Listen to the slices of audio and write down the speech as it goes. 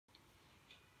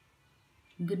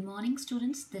Good morning,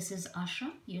 students. This is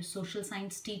Asha, your social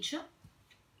science teacher.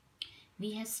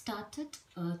 We have started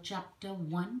chapter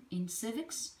 1 in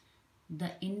Civics,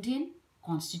 the Indian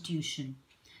Constitution.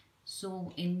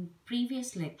 So, in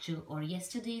previous lecture or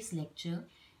yesterday's lecture,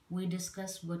 we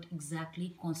discussed what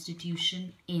exactly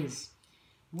Constitution is.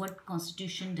 What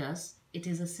Constitution does, it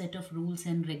is a set of rules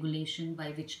and regulation by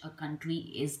which a country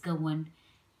is governed.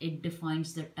 It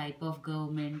defines the type of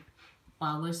government,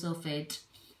 powers of it.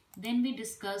 Then we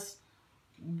discuss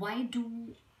why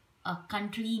do a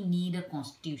country need a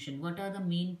constitution? What are the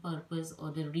main purpose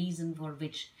or the reason for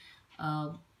which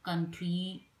a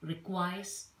country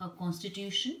requires a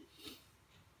constitution?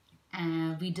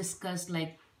 And we discussed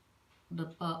like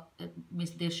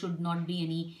there should not be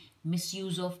any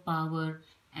misuse of power,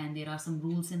 and there are some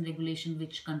rules and regulation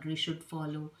which country should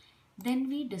follow. Then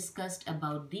we discussed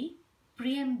about the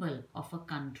preamble of a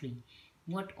country,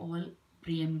 what all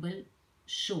preamble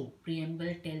show.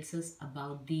 Preamble tells us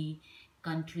about the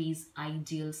country's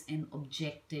ideals and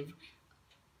objective,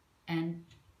 and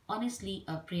honestly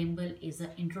a preamble is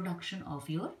an introduction of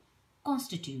your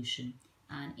constitution,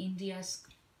 and India's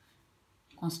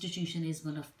constitution is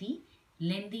one of the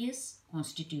lengthiest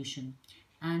constitution.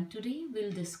 And today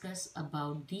we'll discuss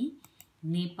about the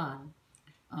Nepal.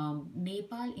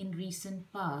 Nepal in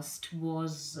recent past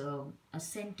was a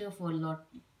center for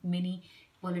many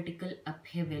political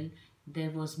upheaval.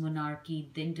 There was monarchy,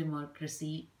 then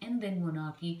democracy, and then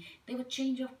monarchy. There was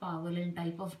change of power and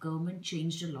type of government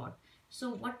changed a lot. So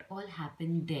what all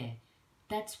happened there?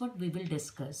 That's what we will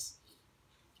discuss.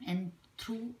 And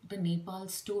through the Nepal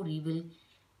story, we'll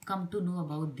come to know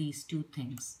about these two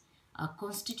things. A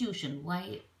constitution,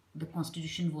 why the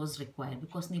constitution was required,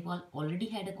 because Nepal already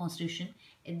had a constitution.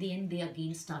 At the end, they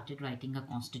again started writing a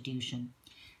constitution.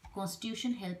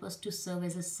 Constitution help us to serve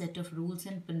as a set of rules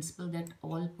and principles that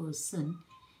all person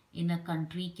in a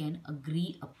country can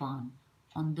agree upon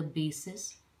on the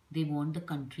basis they want the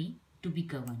country to be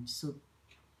governed. So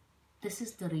this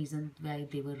is the reason why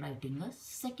they were writing a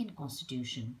second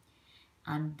constitution,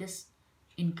 and this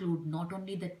include not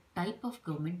only the type of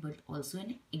government but also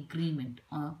an agreement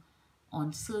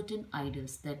on certain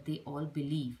ideals that they all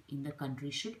believe in the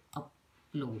country should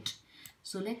upload.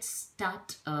 So let's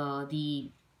start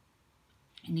the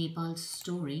Nepal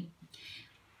story.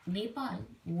 Nepal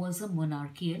was a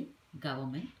monarchical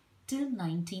government till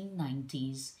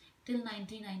 1990s. Till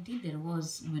 1990 there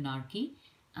was monarchy,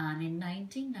 and in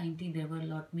 1990 there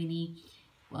were many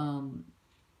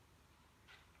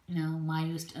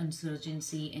Maoist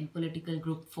insurgency and political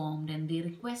group formed, and they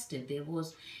requested, there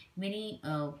was many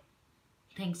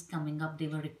things coming up. They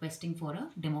were requesting for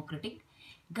a democratic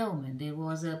government. There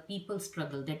was a people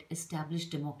struggle that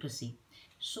established democracy.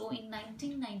 So in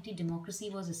 1990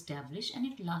 democracy was established, and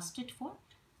it lasted for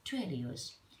 12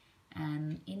 years.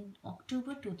 And in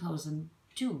October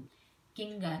 2002,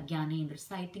 King Gyanendra,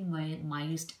 citing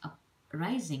Maoist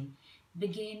uprising,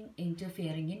 began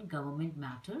interfering in government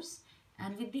matters,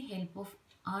 and with the help of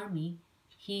army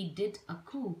he did a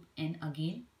coup and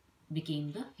again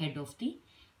became the head of the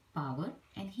power,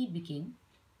 and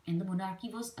the monarchy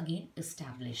was again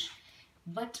established.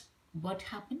 But what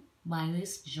happened?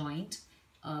 Maoists joined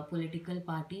political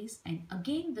parties, and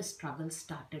again the struggle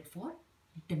started for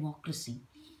democracy.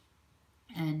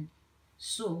 And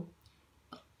so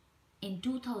in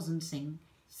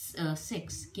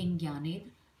 2006 King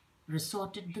Gyanendra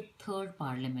resorted the third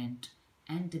parliament,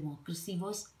 and democracy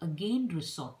was again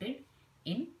resorted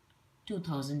in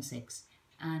 2006.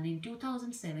 And in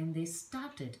 2007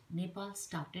 Nepal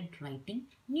started writing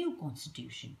new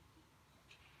constitution.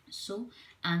 So,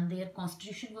 and their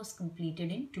constitution was completed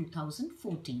in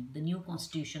 2014, the new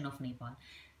constitution of Nepal.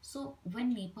 So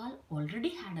when Nepal already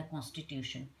had a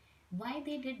constitution, why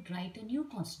they did write a new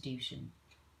constitution?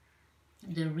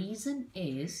 The reason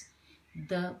is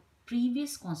the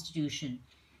previous constitution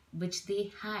which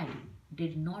they had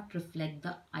did not reflect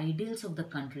the ideals of the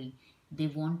country they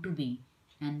want to be,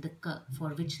 and for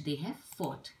which they have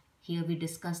fought. Here we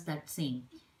discuss that same.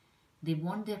 They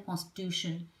want their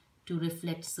constitution to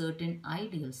reflect certain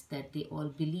ideals that they all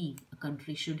believe a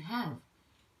country should have.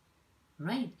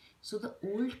 Right? So the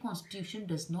old constitution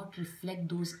does not reflect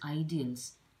those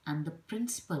ideals and the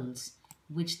principles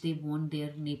which they want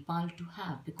their Nepal to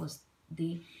have, because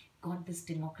they got this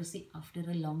democracy after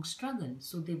a long struggle.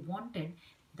 So they wanted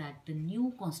that the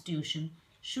new constitution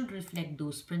should reflect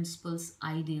those principles,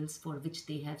 ideals for which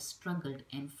they have struggled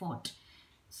and fought.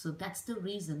 So that's the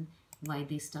reason why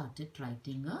they started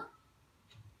writing a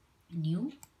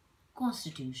new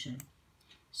constitution.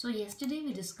 So yesterday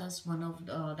we discussed one of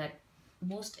that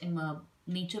most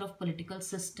nature of political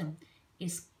system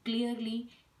is clearly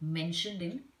mentioned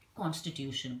in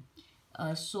constitution.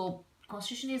 So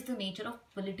constitution is the nature of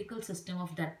political system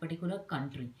of that particular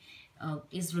country,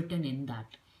 is written in that.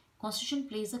 Constitution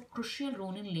plays a crucial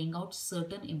role in laying out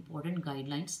certain important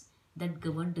guidelines that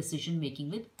govern decision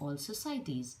making with all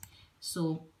societies.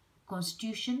 So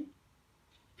constitution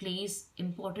plays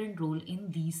important role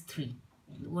in these three.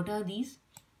 What are these?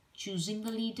 Choosing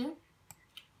a leader,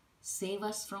 save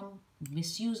us from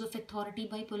misuse of authority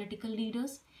by political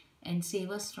leaders, and save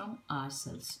us from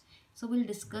ourselves. So we'll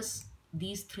discuss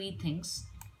these three things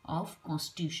of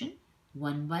constitution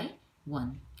one by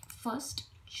one. First,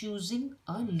 choosing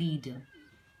a leader.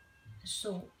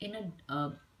 So in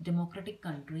a democratic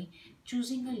country,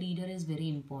 choosing a leader is very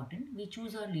important. We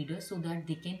choose our leader so that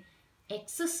they can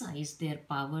exercise their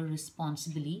power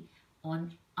responsibly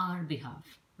on our behalf,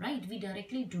 right? We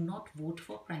directly do not vote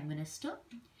for prime minister.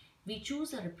 We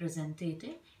choose a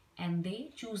representative and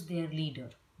they choose their leader,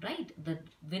 right? The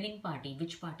winning party,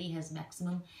 which party has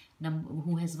maximum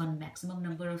who has won maximum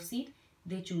number of seats,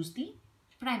 they choose the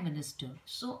prime minister.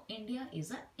 So India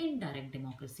is an indirect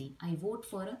democracy. I vote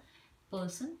for a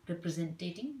person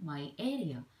representing my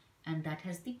area and that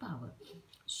has the power.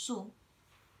 So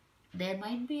there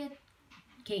might be a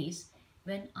case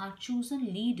when our chosen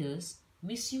leaders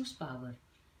misuse power,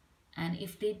 and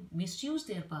if they misuse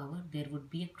their power there would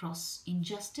be a cross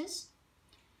injustice.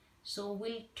 So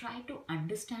we'll try to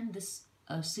understand this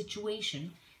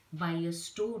situation by a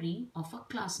story of a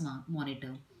class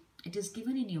monitor. It is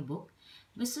given in your book.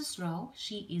 Mrs. Rao,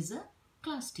 she is a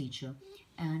class teacher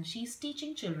and she is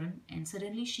teaching children, and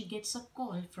suddenly she gets a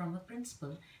call from a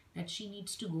principal that she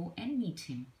needs to go and meet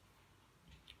him.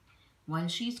 While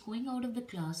she is going out of the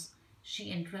class,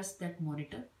 she entrusts that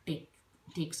monitor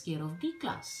takes care of the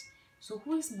class. So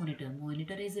who is monitor?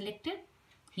 Monitor is elected.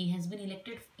 He has been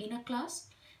elected in a class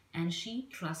and she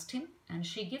trusts him and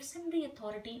she gives him the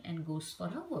authority and goes for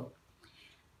her work.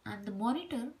 And the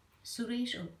monitor,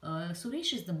 Suresh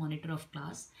is the monitor of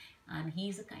class and he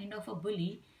is a kind of a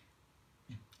bully,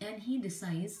 and he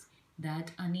decides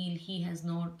that Anil,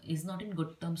 is not in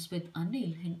good terms with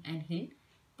Anil and he'll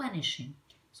punish him.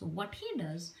 So what he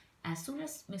does, as soon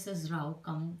as Mrs. Rao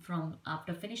come from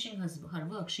after finishing her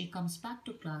work, she comes back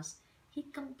to class. He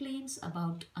complains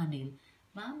about Anil.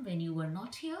 Ma'am, when you were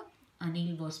not here,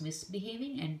 Anil was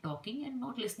misbehaving and talking and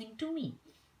not listening to me.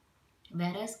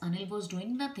 Whereas Anil was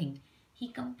doing nothing. He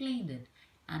complained it.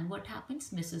 And what happens?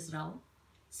 Mrs. Rao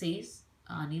says,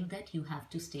 Anil, that you have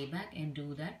to stay back and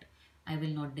do that. I will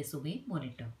not disobey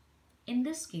monitor. In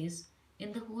this case,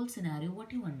 in the whole scenario,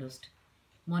 what you understood?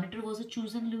 Monitor was a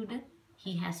chosen leader.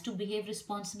 He has to behave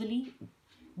responsibly,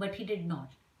 but he did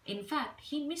not. In fact,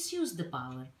 he misused the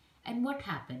power. And what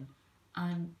happened?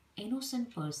 An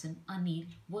innocent person, Anil,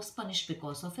 was punished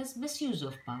because of his misuse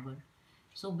of power.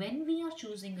 So when we are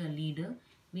choosing a leader,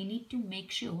 we need to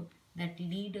make sure that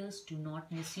leaders do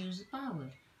not misuse power.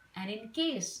 And in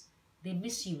case they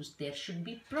misuse, there should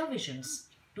be provisions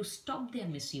to stop their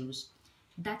misuse.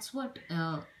 That's what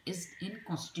is in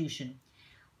constitution.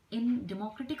 In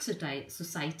democratic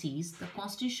societies, the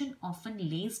constitution often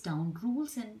lays down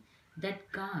rules and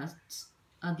that guards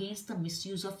against the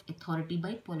misuse of authority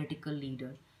by political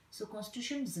leader. So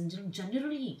constitutions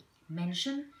generally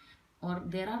mention, or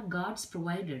there are guards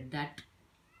provided that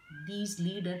these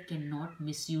leaders cannot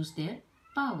misuse their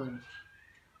power.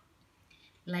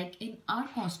 Like in our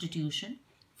constitution,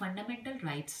 fundamental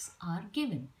rights are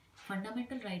given.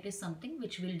 Fundamental right is something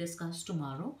which we'll discuss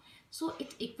tomorrow. So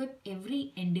it equips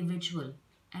every individual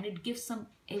and it gives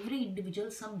every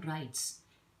individual some rights,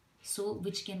 so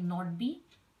which cannot be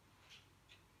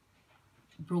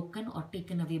broken or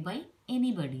taken away by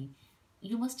anybody.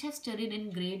 You must have studied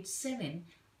in grade 7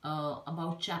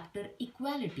 about chapter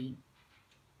equality,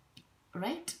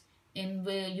 right? In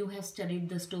where you have studied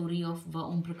the story of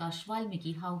Om Prakash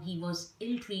Valmiki, how he was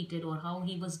ill-treated or how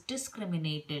he was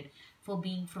discriminated for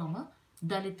being from a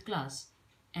Dalit class.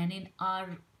 And in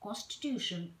our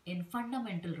constitution, in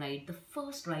fundamental right, the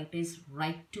first right is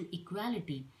right to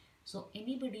equality. So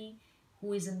anybody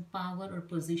who is in power or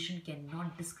position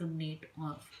cannot discriminate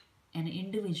of an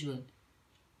individual,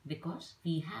 because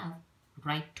we have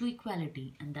right to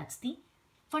equality, and that's the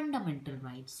fundamental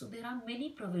right. So there are many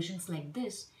provisions like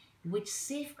this which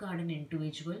safeguard an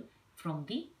individual from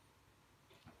the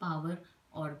power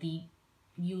or the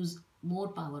use more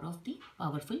power of the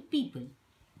powerful people,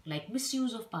 like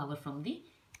misuse of power from the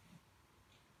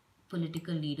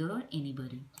political leader or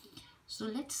anybody. So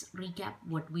let's recap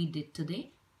what we did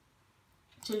today.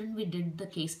 Children, we did the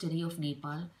case study of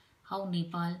Nepal, how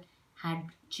Nepal had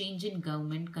change in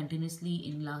government continuously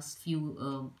in last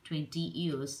few 20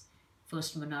 years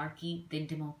first monarchy, then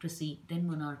democracy, then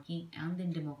monarchy, and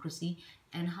then democracy,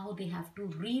 and how they have to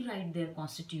rewrite their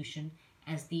constitution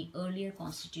as the earlier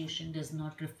constitution does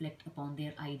not reflect upon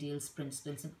their ideals,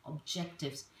 principles, and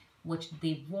objectives which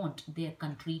they want their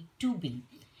country to be.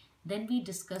 Then we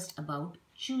discussed about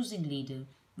choosing leader,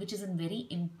 which is a very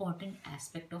important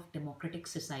aspect of democratic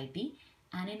society.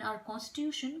 And in our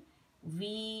constitution,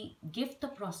 we give the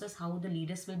process how the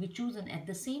leaders will be chosen. At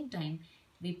the same time,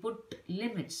 we put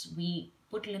limits. We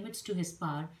put limits to his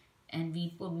power, and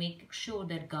we make sure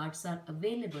that guards are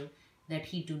available, that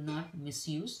he do not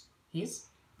misuse his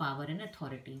power and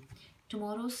authority.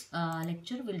 Tomorrow's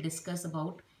lecture will discuss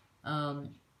about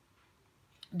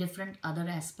different other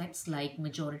aspects like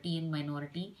majority and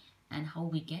minority, and how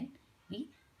we can we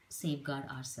safeguard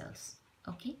ourselves.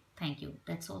 Okay, thank you.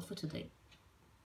 That's all for today.